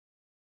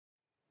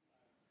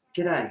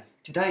G'day.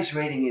 Today's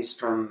reading is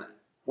from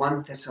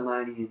 1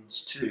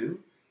 Thessalonians 2,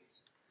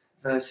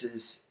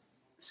 verses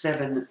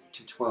 7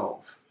 to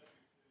 12.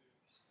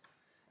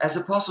 As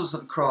apostles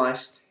of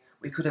Christ,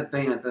 we could have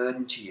been a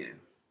burden to you,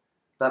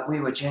 but we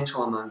were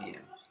gentle among you,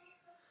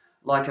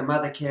 like a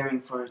mother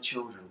caring for her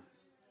children.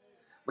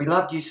 We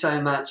loved you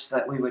so much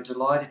that we were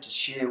delighted to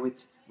share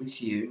with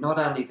you not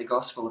only the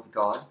gospel of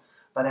God,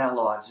 but our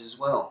lives as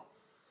well,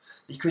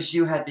 because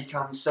you had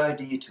become so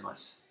dear to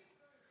us.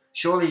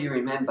 Surely you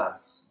remember,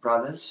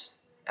 brothers,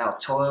 our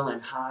toil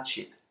and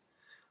hardship.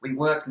 We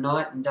worked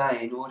night and day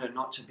in order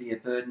not to be a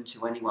burden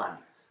to anyone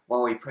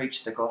while we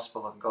preach the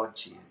gospel of God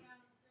to you.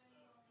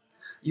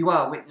 You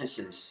are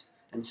witnesses,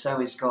 and so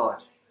is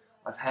God,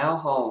 of how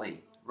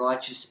holy,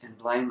 righteous and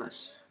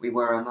blameless we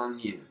were among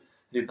you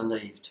who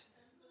believed.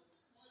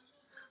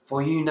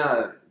 For you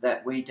know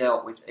that we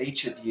dealt with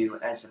each of you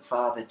as a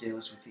father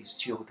deals with his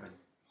children,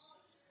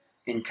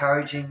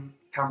 encouraging,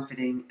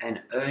 comforting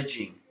and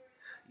urging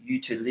you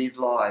to live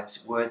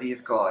lives worthy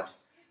of God,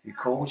 who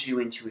calls you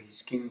into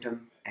his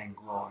kingdom and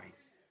glory.